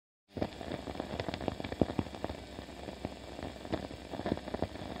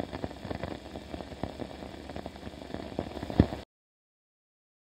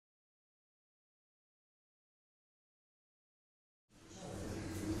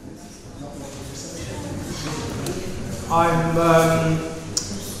I'll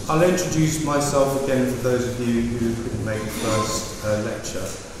introduce myself again for those of you who couldn't make the first lecture.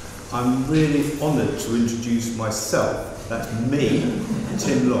 I'm really honoured to introduce myself, that's me,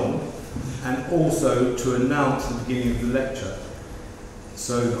 Tim Long, and also to announce the beginning of the lecture.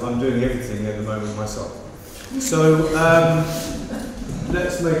 So I'm doing everything at the moment myself. So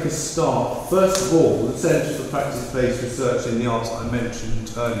let's make a start. First of all, the Centre for Practice-Based Research in the Arts I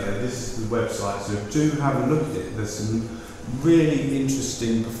mentioned earlier, this is the website, so do have a look at it. There's some really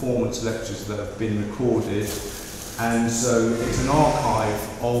interesting performance lectures that have been recorded, and so it's an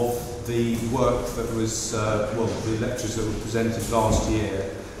archive of the work that was, the lectures that were presented last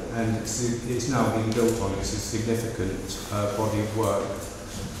year, and it's now being built on. It's a significant body of work,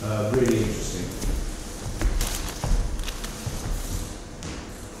 really interesting.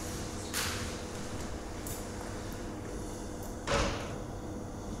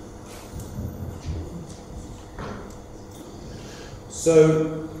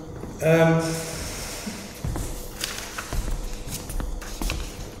 So,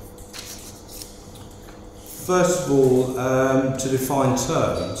 first of all, to define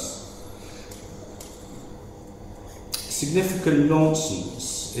terms, significant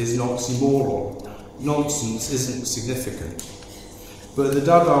nonsense is an oxymoron. Nonsense isn't significant. But the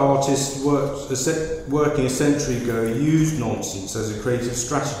Dada artist working a century ago used nonsense as a creative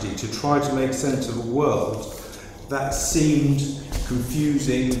strategy to try to make sense of a world that seemed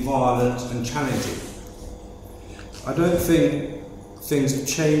confusing, violent and challenging. I don't think things have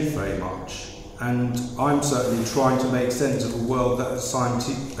changed very much, and I'm certainly trying to make sense of a world that at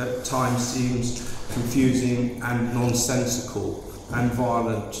times seems confusing and nonsensical and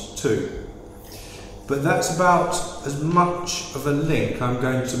violent too. But that's about as much of a link I'm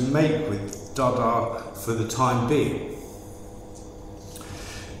going to make with Dada for the time being.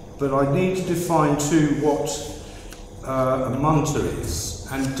 But I need to define too what a munter is,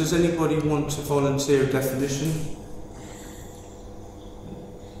 and does anybody want to volunteer a definition?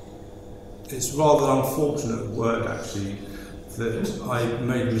 It's rather an unfortunate word actually, that I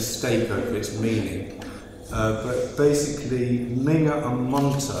made a mistake over its meaning, but basically minger and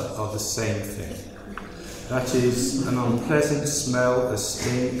munter are the same thing. That is an unpleasant smell, a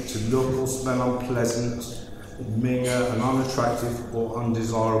stink, to look or smell unpleasant, minger, an unattractive or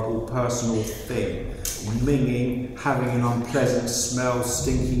undesirable personal thing. Minging, having an unpleasant smell,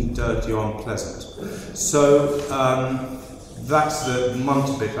 stinking, dirty or unpleasant. So that's the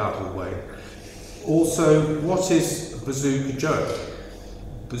munter bit out of the way. Also, what is Bazooka Joe?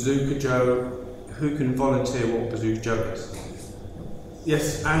 Bazooka Joe, who can volunteer what Bazooka Joe is?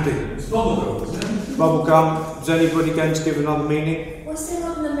 Yes, Andy. It's bubblegum, isn't it? Bubblegum. Is anybody going to give another meaning? Was there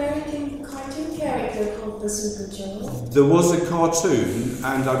not an American cartoon character called Bazooka Joe? There was a cartoon,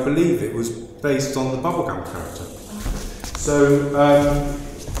 and I believe it was based on the bubblegum character. So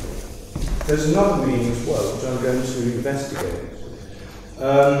there's another meaning as well, which I'm going to investigate.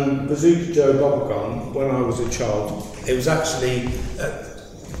 Bazooka Joe bubblegum, when I was a child, it was actually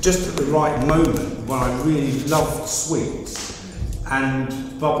just at the right moment when I really loved sweets and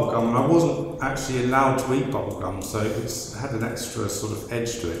bubblegum, and I wasn't actually allowed to eat bubblegum, so it had an extra sort of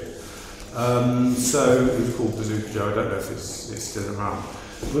edge to it. So it was called Bazooka Joe. I don't know if it's still around.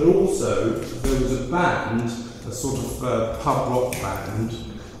 But also, there was a band, a sort of pub rock band,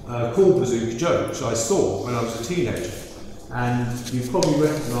 called Bazooka Joe, which I saw when I was a teenager. And you probably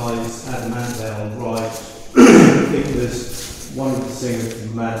recognise Adam Ant there on the right. I think there's one of the singers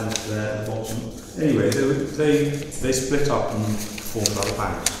from Madness there at the bottom. Anyway, they split up and formed another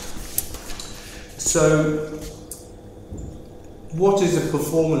band. So, what is a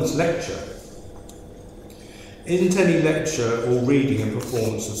performance lecture? Isn't any lecture or reading a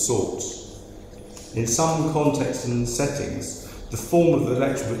performance of sorts? In some contexts and settings, the form of the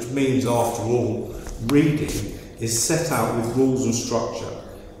lecture, which means, after all, reading, is set out with rules and structure,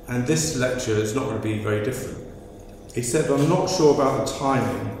 and this lecture is not going to be very different. Except I'm not sure about the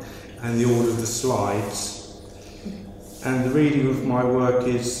timing and the order of the slides, and the reading of my work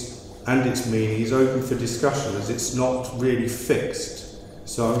and its meaning is open for discussion, as it's not really fixed.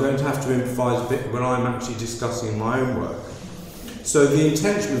 So I'm going to have to improvise a bit when I'm actually discussing my own work. So the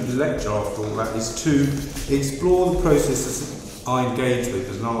intention of the lecture, after all that, is to explore the processes I engage with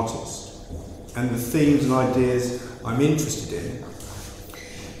as an artist, and the themes and ideas I'm interested in,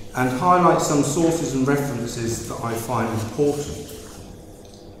 and highlight some sources and references that I find important,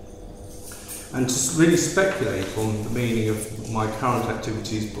 and to really speculate on the meaning of my current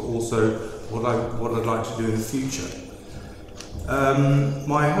activities, but also what I'd like to do in the future.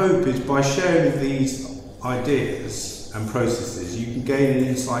 My hope is by sharing these ideas and processes, you can gain an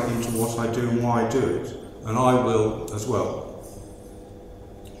insight into what I do and why I do it, and I will as well.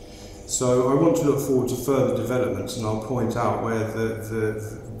 So I want to look forward to further developments, and I'll point out where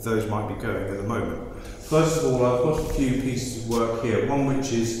those might be going at the moment. First of all, I've got a few pieces of work here, one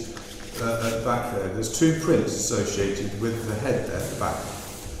which is at the back there. There's two prints associated with the head there at the back.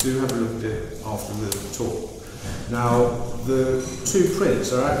 Do have a look at it after the talk. Now, the two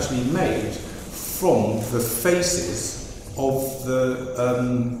prints are actually made from the faces of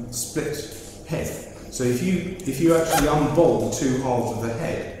the split head. So if you actually unbolt the two halves of the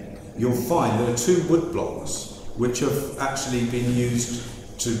head, you'll find there are two wood blocks which have actually been used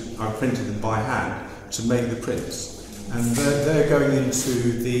I printed them by hand to make the prints. And they're going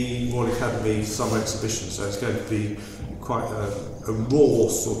into the Royal Academy summer exhibition, so it's going to be quite a raw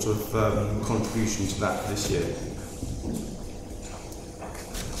sort of contribution to that this year.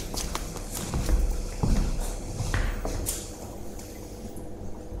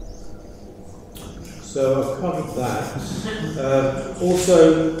 So I've covered that.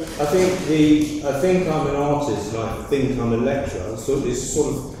 Also, I think I'm an artist and I think I'm a lecturer. So it's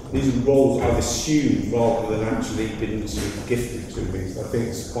sort of these are roles I've assumed rather than actually been sort of gifted to me. I think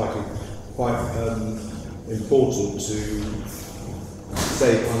it's quite important to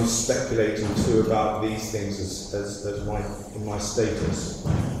say I'm speculating too about these things as my status.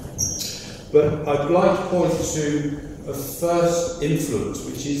 But I'd like to point to a first influence,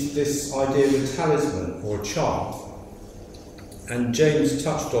 which is this idea of a talisman or a charm. And James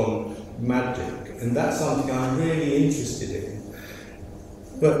touched on magic, and that's something I'm really interested in.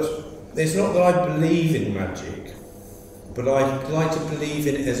 But it's not that I believe in magic, but I'd like to believe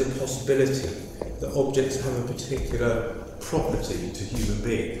in it as a possibility, that objects have a particular property to human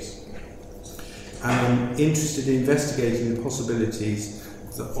beings. And I'm interested in investigating the possibilities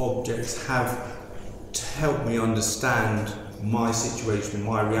that objects have to help me understand my situation,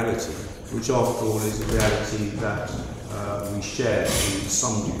 my reality, which after all is a reality that we share to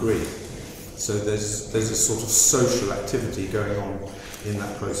some degree. So there's a sort of social activity going on in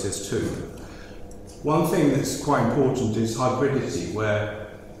that process too. One thing that's quite important is hybridity, where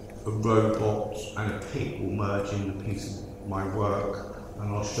a robot and a pig will merge in a piece of my work,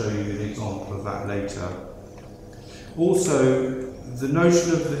 and I'll show you an example of that later. Also, the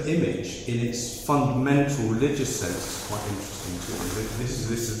notion of the image in its fundamental religious sense is quite interesting to me. This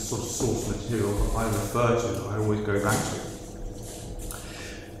is a sort of source material that I refer to, that I always go back to.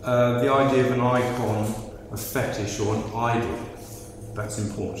 The idea of an icon, a fetish or an idol, that's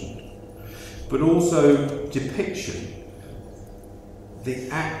important. But also depiction, the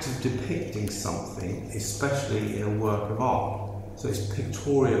act of depicting something, especially in a work of art. So it's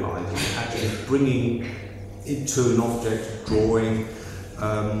pictorialising, actually bringing into an object, drawing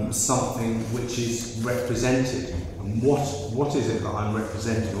something which is represented. And what is it that I'm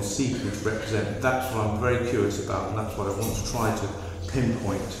representing or seeking to represent? That's what I'm very curious about, and that's what I want to try to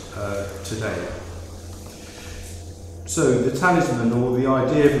pinpoint today. So the talisman, or the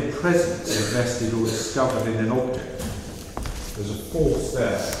idea of a presence invested or discovered in an object. There's a force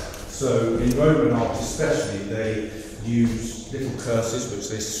there. So in Roman art especially, they used little curses which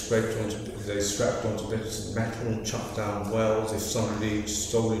they strapped onto bits of metal and chucked down wells. If somebody had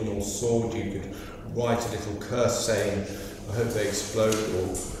stolen your sword, you could write a little curse saying, I hope they explode,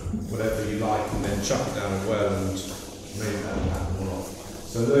 or whatever you like, and then chuck it down a well and maybe that will happen or not.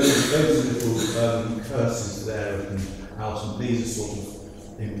 So those are little curses there and out, and these are sort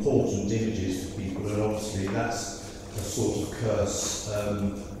of important images for people, and obviously that's a sort of curse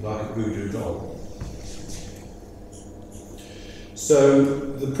like a voodoo doll. So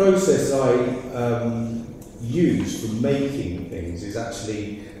the process I use for making things is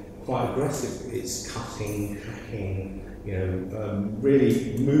actually quite aggressive. It's cutting, hacking,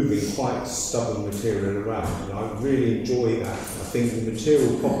 really moving quite stubborn material around, and I really enjoy that. I think the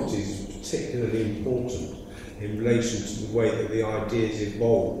material properties are particularly important in relation to the way that the ideas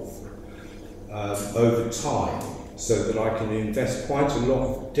evolve over time, so that I can invest quite a lot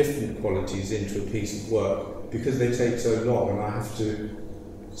of different qualities into a piece of work, because they take so long and I have to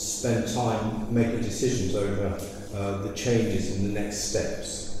spend time making decisions over the changes in the next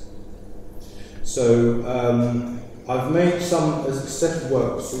steps. So I've made a set of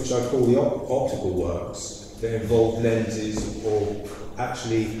works which I call the optical works. They involve lenses, or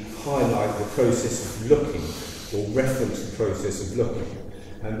actually highlight the process of looking, or reference the process of looking.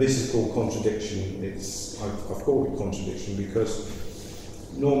 And this is called contradiction. I've called it contradiction because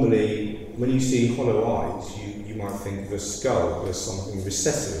normally when you see hollow eyes, you might think of a skull, there's something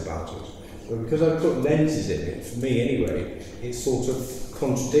recessive about it. But because I put lenses in it, for me anyway, it sort of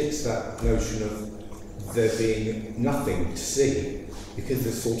contradicts that notion of there being nothing to see. because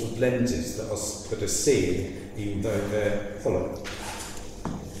they're sort of lenses that are seen even though they're hollow.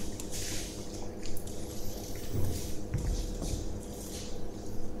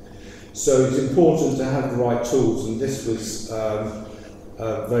 So it's important to have the right tools, and this was a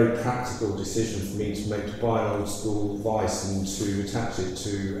very practical decision for me to make, to buy an old school vice and to attach it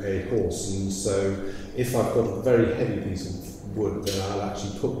to a horse. And so if I've got a very heavy piece of wood, then I'll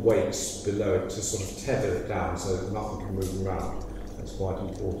actually put weights below it to sort of tether it down so that nothing can move around. That's quite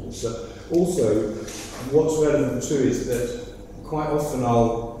important. So also, what's relevant too is that quite often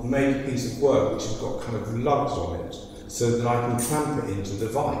I'll make a piece of work which has got kind of lugs on it, so that I can clamp it into the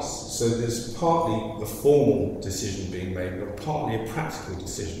vice. So there's partly a formal decision being made, but partly a practical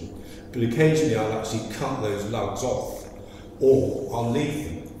decision. But occasionally I'll actually cut those lugs off, or I'll leave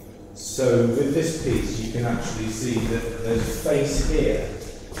them. So with this piece you can actually see that there's a face here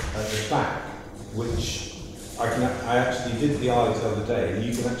at the back, which I actually did the eye the other day, and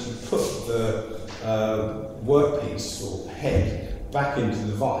you can actually put the workpiece or head back into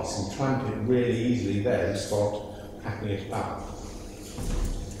the vice and clamp it really easily there and start hacking it about.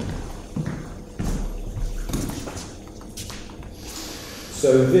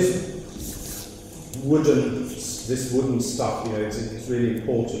 So this wooden stuff, you know, it's really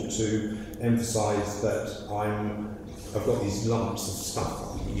important to emphasise that I've got these lumps of stuff that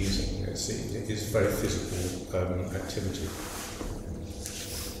I'm using. You know, it's very physical activity.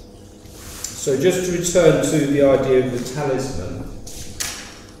 So just to return to the idea of the talisman.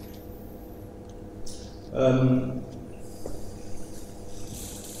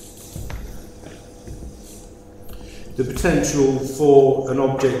 The potential for an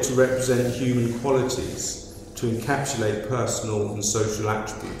object to represent human qualities, to encapsulate personal and social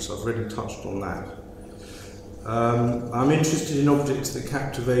attributes. I've already touched on that. I'm interested in objects that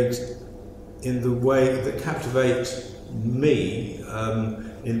captivate in the way that captivate me,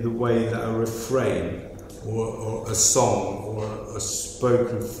 in the way that a refrain or a song or a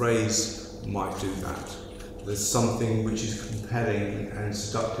spoken phrase might do that. There's something which is compelling and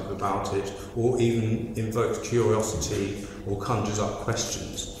seductive about it, or even invokes curiosity or conjures up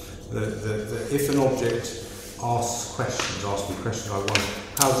questions. If an object asks me questions, I wonder,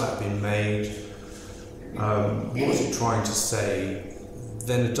 how's that been made? What is it trying to say?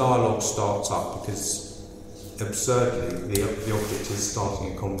 Then a dialogue starts up, because absurdly the object is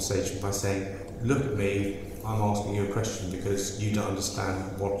starting a conversation by saying, look at me, I'm asking you a question because you don't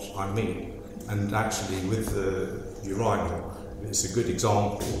understand what I mean. And actually with the urinal, it's a good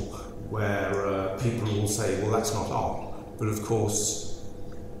example where people will say, well, that's not art. But of course,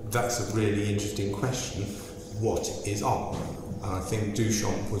 that's a really interesting question. What is art? And I think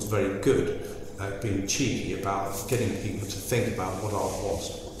Duchamp was very good at being cheeky about getting people to think about what art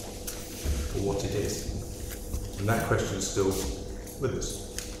was, or what it is. And that question is still with us.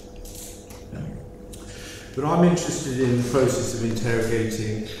 But I'm interested in the process of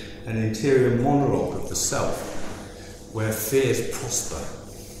interrogating an interior monologue of the self, where fears prosper.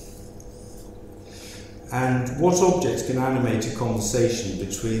 And what objects can animate a conversation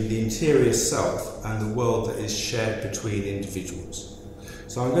between the interior self and the world that is shared between individuals?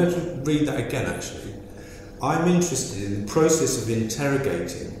 So I'm going to read that again actually. I'm interested in the process of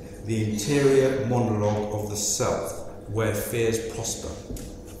interrogating the interior monologue of the self, where fears prosper.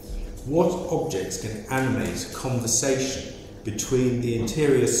 What objects can animate a conversation between the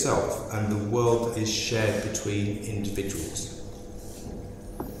interior self and the world that is shared between individuals?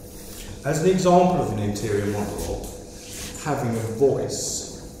 As an example of an interior monologue, having a voice,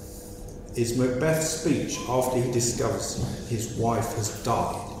 is Macbeth's speech after he discovers his wife has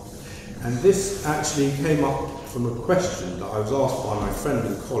died. And this actually came up from a question that I was asked by my friend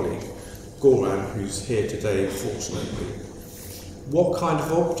and colleague, Goran, who's here today, fortunately. What kind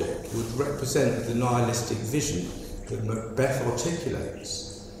of object would represent the nihilistic vision that Macbeth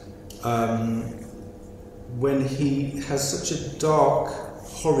articulates when he has such a dark,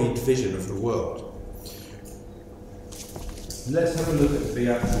 horrid vision of the world? Let's have a look at the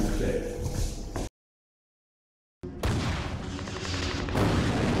actual clip.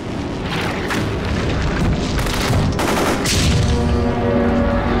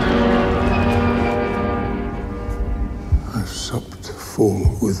 I've supped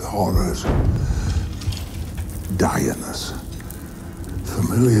full with horrors, direness.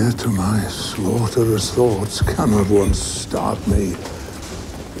 Familiar to my slaughterous thoughts, cannot once start me.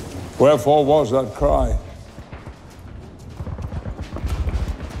 Wherefore was that cry?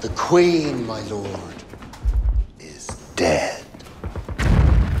 The Queen, my lord, is dead.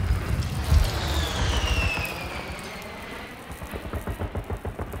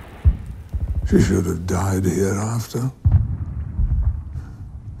 She should have died hereafter.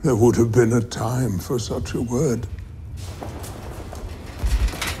 There would have been a time for such a word.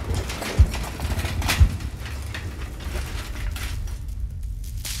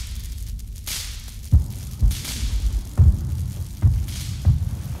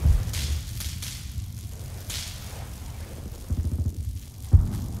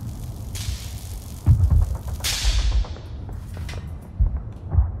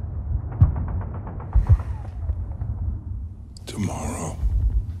 Tomorrow.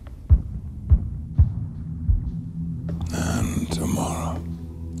 And tomorrow.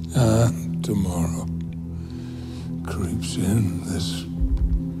 And tomorrow. Creeps in this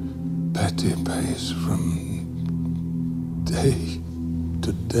petty pace from day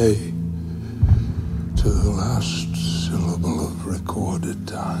to day to the last syllable of recorded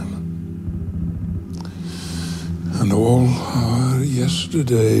time. And all our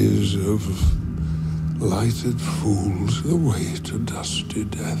yesterdays of lighted fools the way to dusty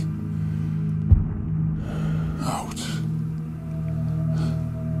death. Out.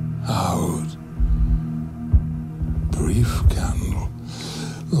 Out. Brief candle.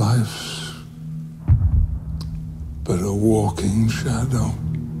 Life's but a walking shadow.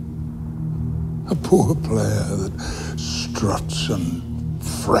 A poor player that struts and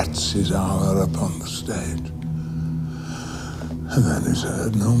frets his hour upon the stage. And then is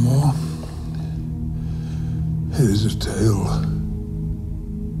heard no more. It is a tale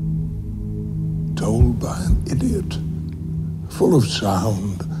told by an idiot, full of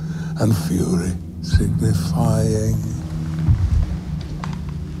sound and fury, signifying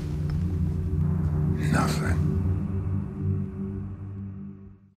nothing.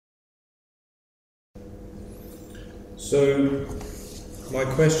 So, my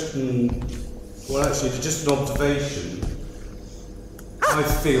question, well actually just an observation. I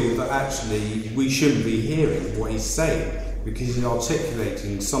feel that actually we shouldn't be hearing what he's saying because he's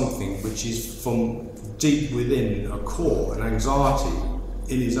articulating something which is from deep within a core, an anxiety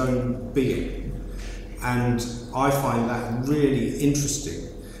in his own being. And I find that really interesting.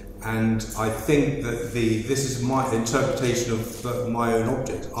 And I think that this is my interpretation of my own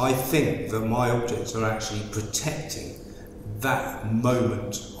object. I think that my objects are actually protecting that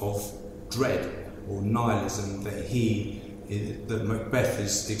moment of dread or nihilism that Macbeth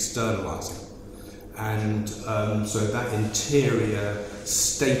is externalizing. And so that interior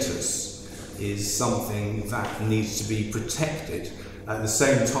status is something that needs to be protected, at the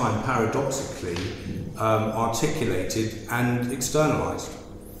same time paradoxically articulated and externalized.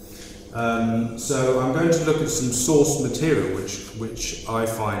 So I'm going to look at some source material which I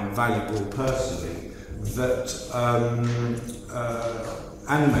find valuable personally, that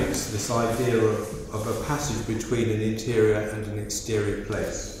animates this idea of a passage between an interior and an exterior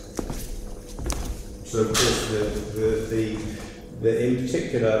place. So of course the in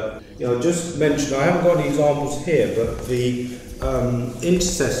particular, just mention, I haven't got any examples here, but the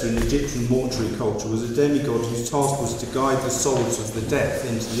intercessor in Egyptian mortuary culture was a demigod whose task was to guide the souls of the dead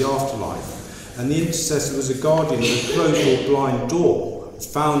into the afterlife. And the intercessor was a guardian of a closed or blind door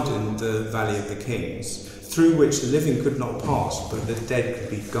found in the Valley of the Kings, through which the living could not pass, but the dead could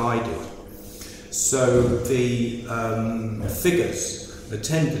be guided. So the figures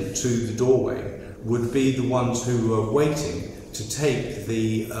attendant to the doorway would be the ones who were waiting to take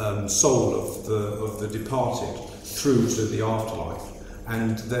the soul of the departed through to the afterlife,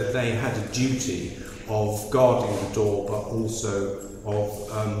 and that they had a duty of guarding the door, but also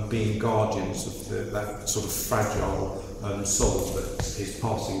of being guardians of that sort of fragile soul that is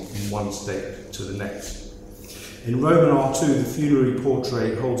passing from one state to the next. In Roman art too, the funerary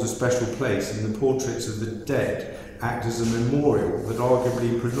portrait holds a special place, and the portraits of the dead act as a memorial that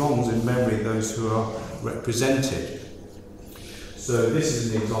arguably prolongs in memory those who are represented. So this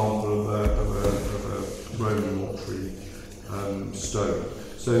is an example of a Roman mortuary stone.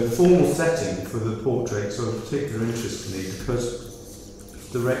 So the formal setting for the portraits are of particular interest to me because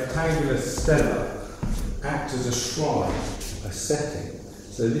the rectangular stela act as a shrine, a setting.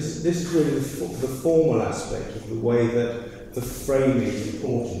 So this is really the formal aspect of the way that the framing is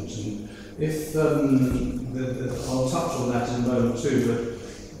important. And if I'll touch on that in a moment too, but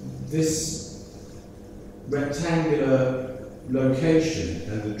this rectangular location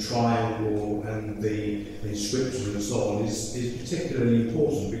and the triangle and the inscription and so on is particularly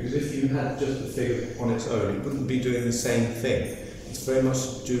important, because if you had just the figure on its own, it wouldn't be doing the same thing. It's very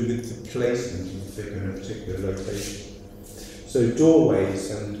much to do with the placement of the figure in a particular location. So doorways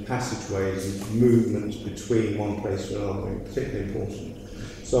and passageways and movements between one place and another are particularly important.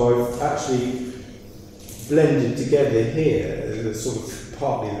 So I've actually blended together here the sort of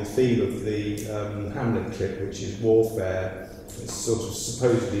partly the theme of the Hamlet clip, which is warfare It's sort of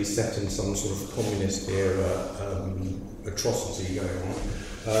supposedly set in some sort of communist era atrocity going on.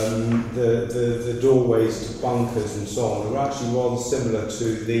 The doorways to bunkers and so on are actually rather similar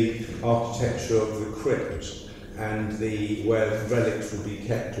to the architecture of the crypt and where relics would be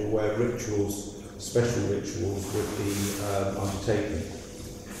kept or where rituals, special rituals, would be undertaken.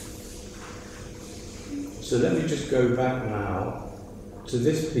 So let me just go back now to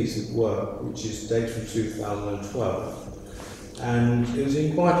this piece of work, which is dated from 2012, and it was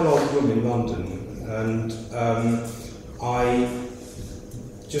in quite a large room in London, and I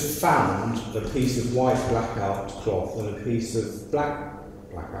just found a piece of white blackout cloth and a piece of black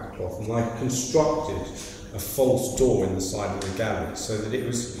blackout cloth, and I constructed a false door in the side of the gallery so that it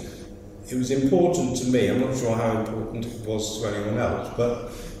was important to me. I'm not sure how important it was to anyone else,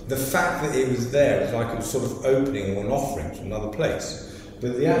 but the fact that it was there was like it was sort of opening or an offering to another place.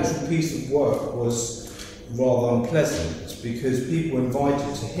 But the actual piece of work was rather unpleasant because people were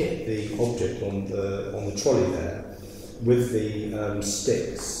invited to hit the object on the trolley there with the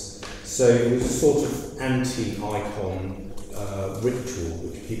sticks. So it was a sort of anti-icon ritual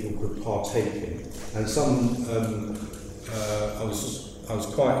which people could partake in. And I was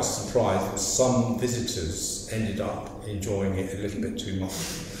quite surprised that some visitors ended up enjoying it a little bit too much.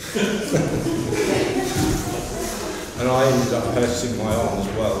 And I ended up hurting my arm as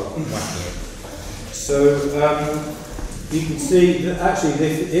well, whacking it. So you can see that actually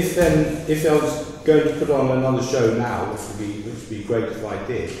if I was going to put on another show now, which would be great if I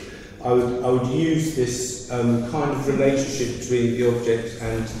did, I would use this kind of relationship between the object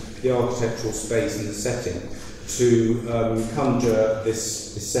and the architectural space and the setting to conjure this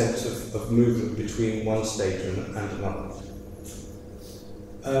sense of movement between one stage and another.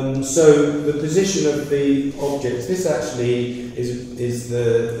 So the position of the objects, this actually is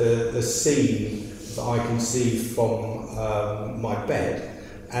the scene that I can see from my bed,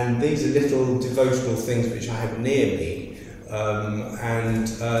 and these are little devotional things which I have near me, and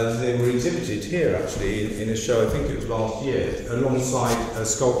they were exhibited here actually in a show, I think it was last year, alongside a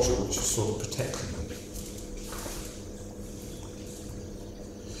sculpture which is sort of protecting them.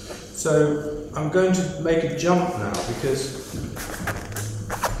 So I'm going to make a jump now because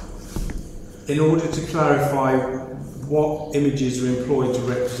in order to clarify what images are employed to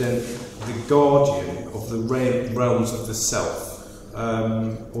represent the guardian of the realms of the self,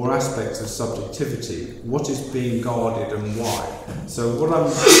 or aspects of subjectivity, what is being guarded and why. So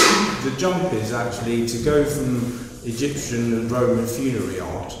the jump is actually to go from Egyptian and Roman funerary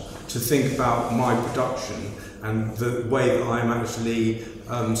art to think about my production and the way that I'm actually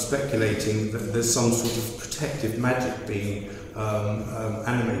speculating that there's some sort of protective magic being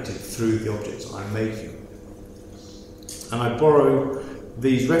animated through the objects I'm making. And I borrow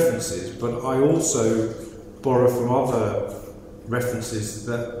these references, but I also borrow from other references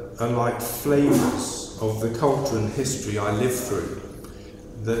that are like flavours of the culture and history I live through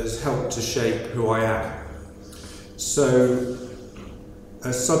that has helped to shape who I am. So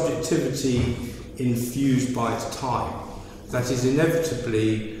a subjectivity infused by its time, that is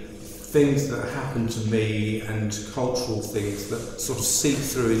inevitably things that happen to me and cultural things that sort of seep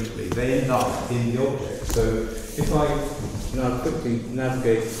through into me. They end up in the object. So if I now quickly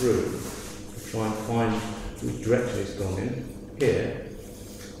navigate through, try and find which direction it's gone in, here,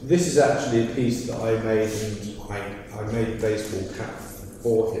 this is actually a piece that I made, and I made a baseball cap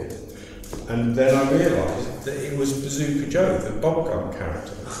for him. And then I realised that it was Bazooka Joe, the bubblegum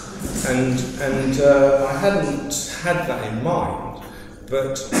character. And I hadn't had that in mind,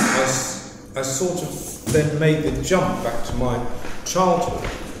 but I sort of then made the jump back to my childhood,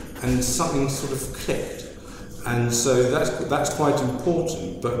 and something sort of clicked. And so that's quite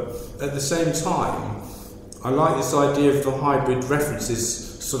important, but at the same time, I like this idea of the hybrid references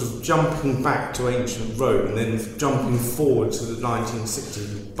sort of jumping back to ancient Rome and then jumping forward to the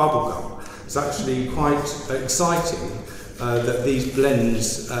 1960s bubblegum. It's actually quite exciting that these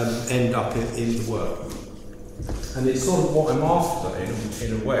blends end up in the work. And it's sort of what I'm after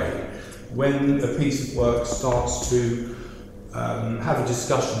in a way, when a piece of work starts to have a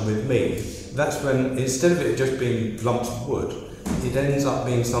discussion with me. That's when, instead of it just being lumps of wood, it ends up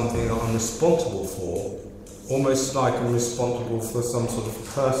being something that I'm responsible for, almost like I'm responsible for some sort of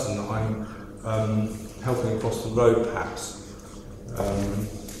person that I'm helping across the road, perhaps. I'm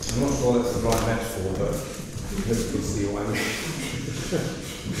not sure that's the right metaphor, but let's see what I mean.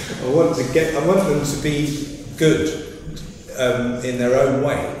 I want them to be good in their own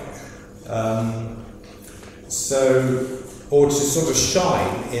way. Or to sort of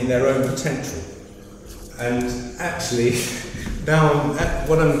shine in their own potential. And actually, now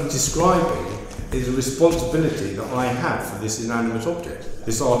what I'm describing is a responsibility that I have for this inanimate object,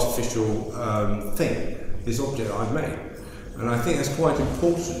 this artificial thing, this object I've made. And I think it's quite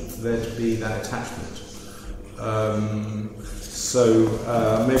important for there to be that attachment.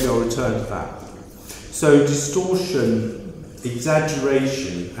 Maybe I'll return to that. So distortion,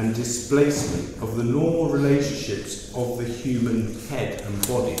 exaggeration and displacement of the normal relationships of the human head and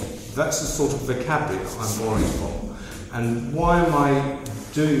body. That's the sort of vocabulary that I'm borrowing from. And why am I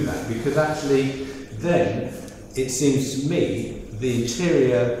doing that? Because actually then it seems to me the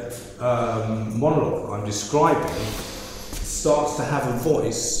interior monologue I'm describing starts to have a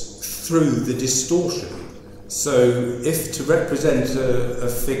voice through the distortion. So if to represent a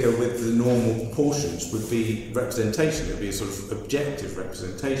figure with the normal proportions would be representation, it would be a sort of objective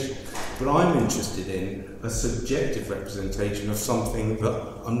representation. But I'm interested in a subjective representation of something that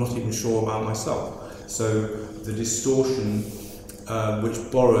I'm not even sure about myself. So the distortion which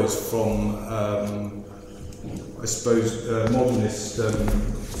borrows from, I suppose, modernist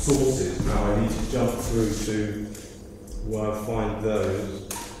sources. Now I need to jump through to where I find those.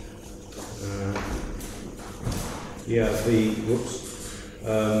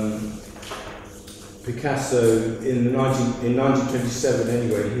 Picasso in 1927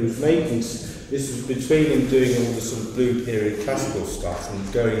 anyway, he was making, this was between him doing all the sort of blue period classical stuff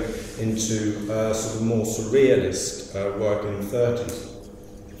and going into sort of more surrealist work in the 30s,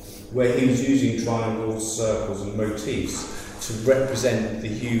 where he was using triangles, circles and motifs to represent the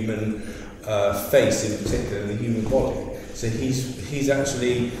human face in particular, and the human body. So he's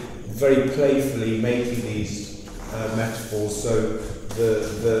actually very playfully making these metaphors, so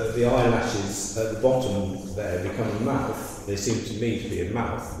the eyelashes at the bottom there become a mouth. They seem to me to be a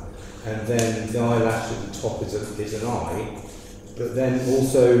mouth, and then the eyelash at the top is an eye. But then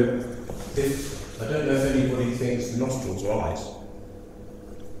also, I don't know if anybody thinks the nostrils are eyes.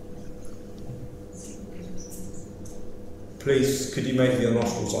 Please, could you make the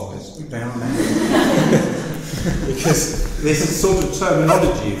nostrils eyes? They are now. Because there's a sort of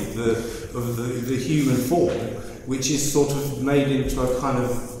terminology of the human form, which is sort of made into a kind of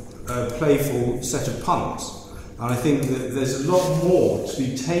playful set of puns. And I think that there's a lot more to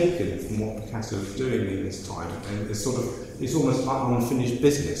be taken from what Picasso was doing in this time, and it's almost like unfinished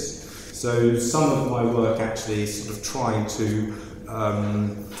business. So some of my work actually is sort of trying to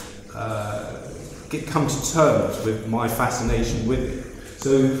come to terms with my fascination with it.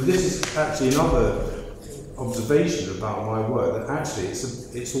 So this is actually another observation about my work, that actually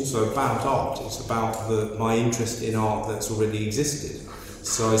it's also about art. It's about my interest in art that's already existed.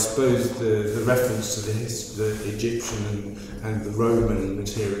 So I suppose the reference to the Egyptian and the Roman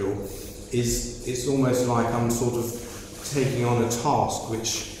material it's almost like I'm sort of taking on a task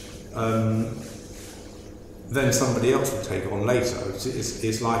which then somebody else will take on later.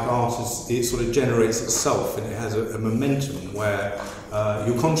 It's like art, it sort of generates itself, and it has a momentum where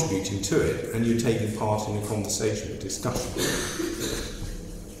you're contributing to it and you're taking part in a conversation, a discussion.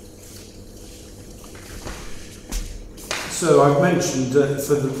 So I've mentioned that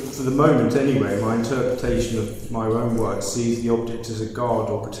for the moment anyway, my interpretation of my own work sees the object as a guard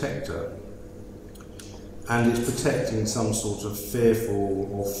or protector, and it's protecting some sort of fearful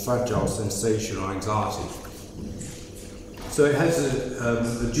or fragile sensation or anxiety. So it has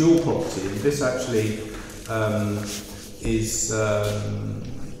a dual property, and this actually is the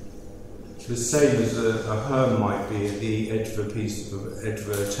same as a herm might be at the edge of a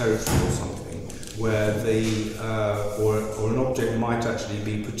territory or something, where or an object might actually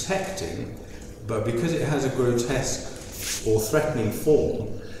be protecting, but because it has a grotesque or threatening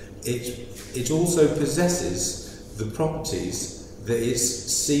form, it also possesses the properties that it's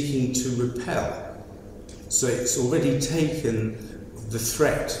seeking to repel. So it's already taken the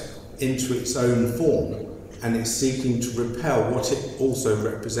threat into its own form, and it's seeking to repel what it also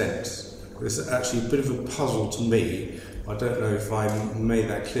represents. It's actually a bit of a puzzle to me. I don't know if I made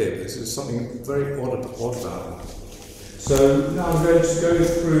that clear, but there's something very odd about that. So now I'm going to go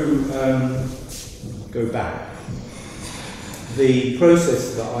through, go back. The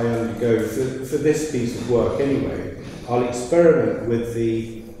process that I undergo for this piece of work anyway, I'll experiment with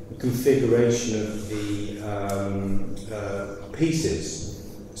the configuration of the pieces.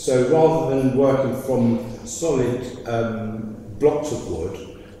 So rather than working from solid blocks of wood,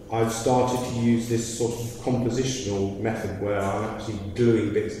 I've started to use this sort of compositional method where I'm actually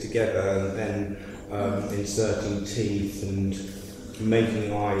gluing bits together and then inserting teeth and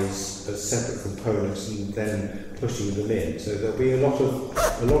making eyes as separate components and then pushing them in. So there'll be a lot of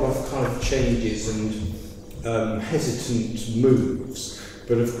kind of changes and hesitant moves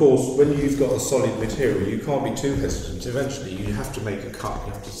But of course, when you've got a solid material, you can't be too hesitant. Eventually, you have to make a cut.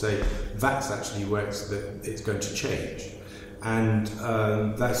 You have to say, that's actually where it's going to change. And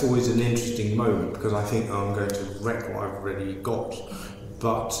that's always an interesting moment, because I think I'm going to wreck what I've already got.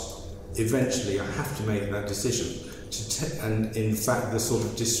 But eventually, I have to make that decision. And in fact, the sort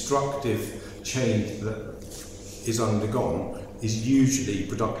of destructive change that is undergone is usually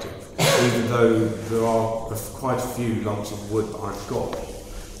productive, even though there are quite a few lumps of wood that I've got.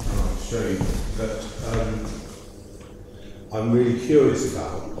 And I'll show you that I'm really curious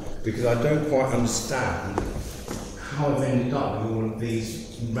about, because I don't quite understand how I've ended up with all of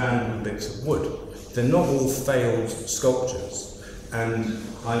these random bits of wood. They're not all failed sculptures, and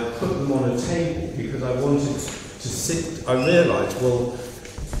I put them on a table because I wanted to sit. I realised, well,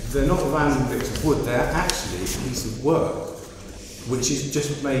 they're not random bits of wood, they're actually a piece of work which is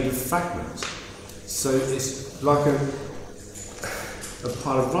just made of fragments. So it's like a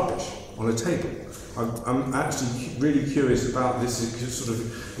pile of rubbish on a table. I'm actually really curious about this sort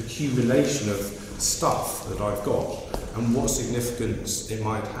of accumulation of stuff that I've got and what significance it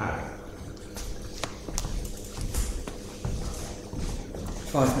might have.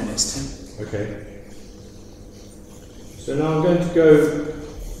 5 minutes, Tim. Okay. So now I'm going to go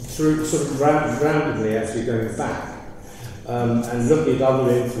through sort of randomly, actually going back and looking at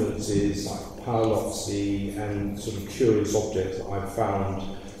other influences like paraloxy and sort of curious objects that I've found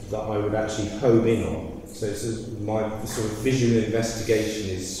that I would actually home in on. So my sort of visual investigation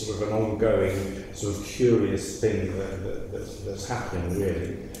is sort of an ongoing, sort of curious thing that's happening,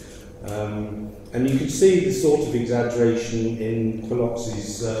 really. And you can see the sort of exaggeration in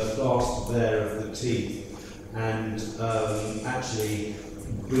Paloxi's plaster there of the teeth, and actually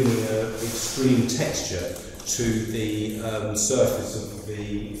bringing an extreme texture to the surface of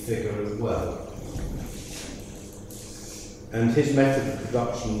the figure as well. And his method of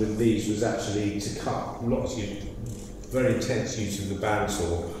production with these was actually to cut lots of very intense use of the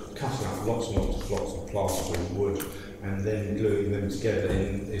bandsaw, cutting out lots and lots of blocks of plaster and wood, and then gluing them together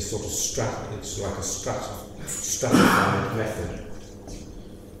in a sort of it's like a stratified method.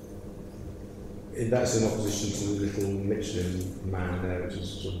 That's in opposition to the little Michelin man there, which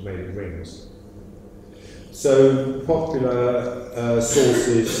is sort of made of rings. So popular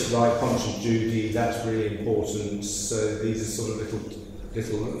sources like Punch and Judy, that's really important. So these are sort of little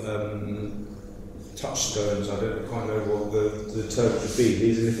touchstones. I don't quite know what the term should be.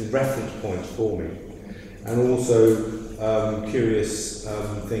 These are little reference points for me. And also curious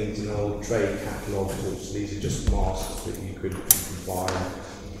things in old trade catalogues, which these are just masks that you could buy.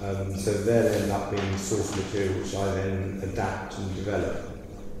 So they'll end up being source material, which I then adapt and develop.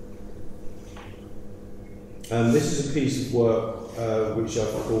 This is a piece of work which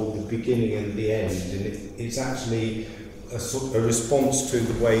I've called The Beginning and the End, and it's actually a response to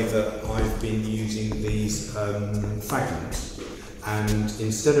the way that I've been using these fragments. And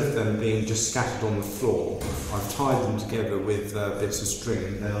instead of them being just scattered on the floor, I've tied them together with bits of string,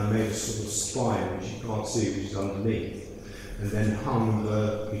 and then I made a sort of spine, which you can't see, which is underneath, and then hung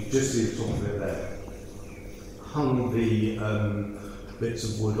you can just see the top of it there, hung the bits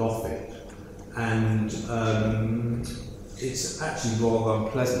of wood off it. And it's actually a rather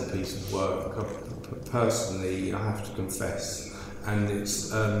unpleasant piece of work, personally, I have to confess. And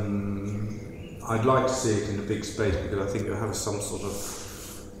it's I'd like to see it in a big space, because I think it has some sort of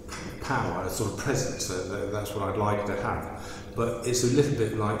power, a sort of presence. That's what I'd like to have. But it's a little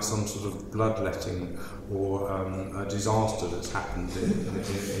bit like some sort of bloodletting or a disaster that's happened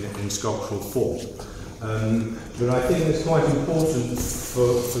in sculptural form. But I think it's quite important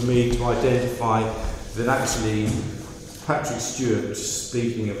for me to identify that actually Patrick Stewart,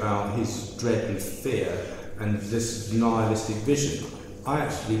 speaking about his dread and fear and this nihilistic vision, I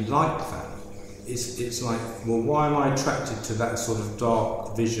actually like that. It's like, well, why am I attracted to that sort of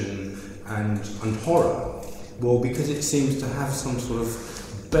dark vision and horror? Well, because it seems to have some sort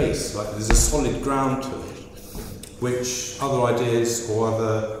of base, like there's a solid ground to it, which other ideas or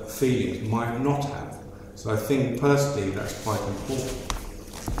other feelings might not have. So I think personally that's quite important.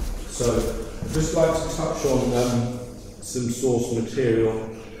 So I'd just like to touch on some source material.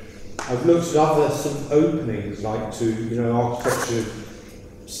 I've looked at other sort of openings, like to architecture,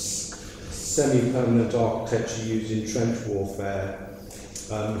 semi-permanent architecture used in trench warfare.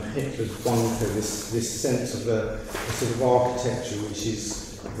 Hitler's bunker, this sense of a sort of architecture which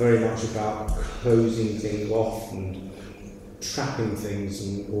is very much about closing things off and trapping things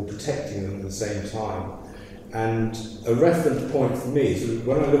or protecting them at the same time. And a reference point for me is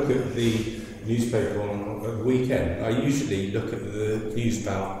when I look at the newspaper on a weekend, I usually look at the news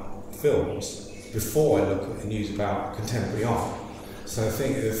about films before I look at the news about contemporary art. So I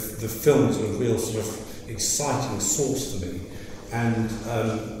think the film is a real sort of exciting source for me. And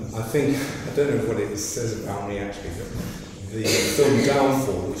I think, I don't know what it says about me actually, but the film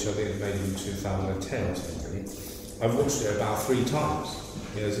Downfall, which I think was made in 2010 or something, I've watched it about 3 times.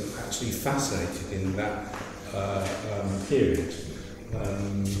 You know, I was actually fascinated in that period.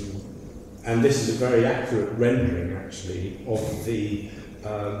 And this is a very accurate rendering actually of the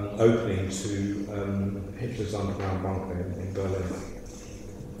opening to Hitler's underground bunker in Berlin.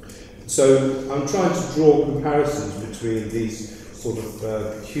 So I'm trying to draw comparisons between these sort of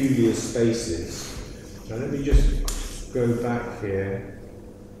peculiar spaces. Now let me just go back here.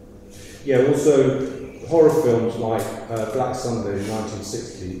 Yeah, also horror films like Black Sunday in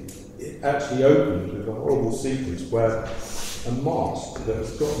 1960, it actually opened with a horrible sequence where a mask that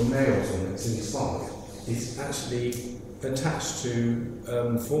has got nails on its inside is actually attached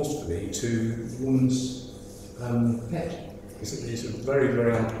to, forcefully, to the woman's head. It's a very,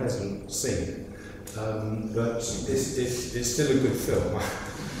 very unpleasant scene, but it's still a good film,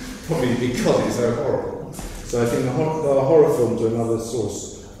 probably because it's so horrible. So I think the horror films are another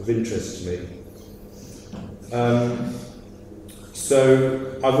source of interest to me.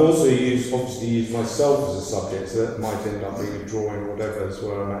 So I've also obviously used myself as a subject, so that might end up being a drawing or whatever, as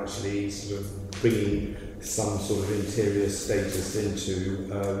where I'm actually sort of bringing some sort of interior status into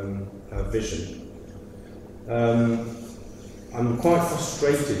vision. I'm quite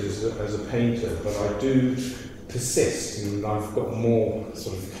frustrated as a painter, but I do persist, and I've got more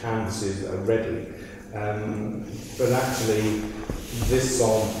sort of canvases that are ready. But actually, this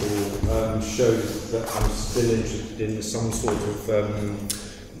sample shows that I'm still interested in some sort of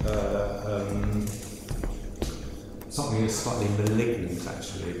something that's slightly malignant,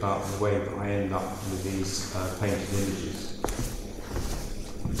 actually, about the way that I end up with these painted images.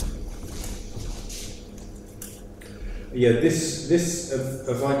 Yeah, this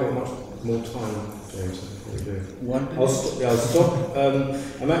have I got much more time, James? I'll stop.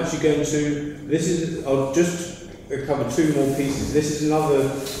 I'm actually going to. I'll just cover 2 more pieces. This is another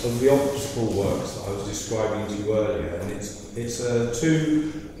of the optical works that I was describing to you earlier, and it's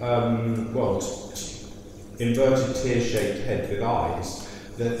 2 inverted tear-shaped head with eyes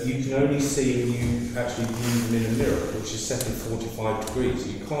that you can only see when you actually view them in a mirror, which is set at 45 degrees.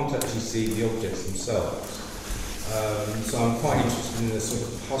 You can't actually see the objects themselves. So I'm quite interested in the sort of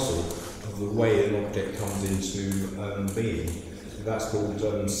puzzle of the way an object comes into being. That's called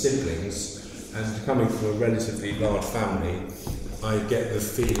siblings, and coming from a relatively large family, I get the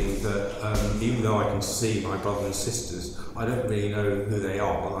feeling that even though I can see my brothers and sisters, I don't really know who they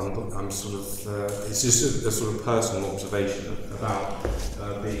are. I'm sort of, it's just a sort of personal observation about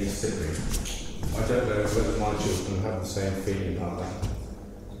being a sibling. I don't know whether my children have the same feeling about that.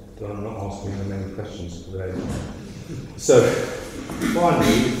 But I'm not asking them any questions today. So,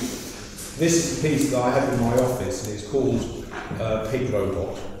 finally, this is a piece that I have in my office, and it's called Pig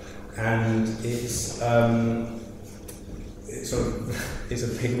Robot, and it's a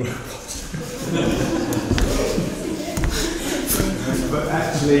pig robot. But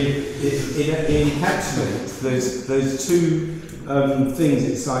actually, it encapsulates those 2 things.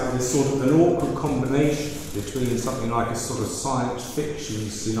 It's like this sort of an awkward combination between something like a sort of science fiction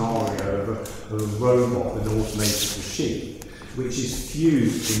scenario of a robot with an automated machine, which is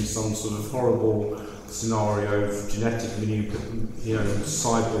fused in some sort of horrible scenario of genetic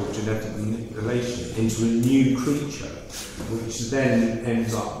cyborg genetic manipulation into a new creature, which then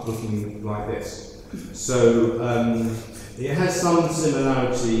ends up looking like this. So it has some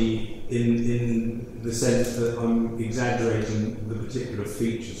similarity in the sense that I'm exaggerating the particular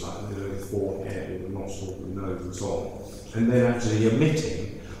features, like the forehead or the nostril, the nose and so on, and then actually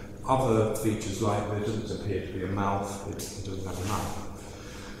omitting other features like there doesn't appear to be a mouth, it doesn't have a mouth.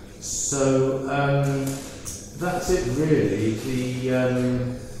 So that's it really.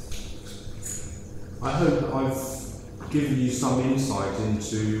 I hope that I've given you some insight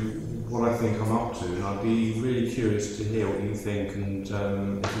into what I think I'm up to, and I'd be really curious to hear what you think, and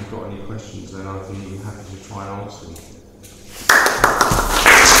if you've got any questions then I'd be happy to try and answer them.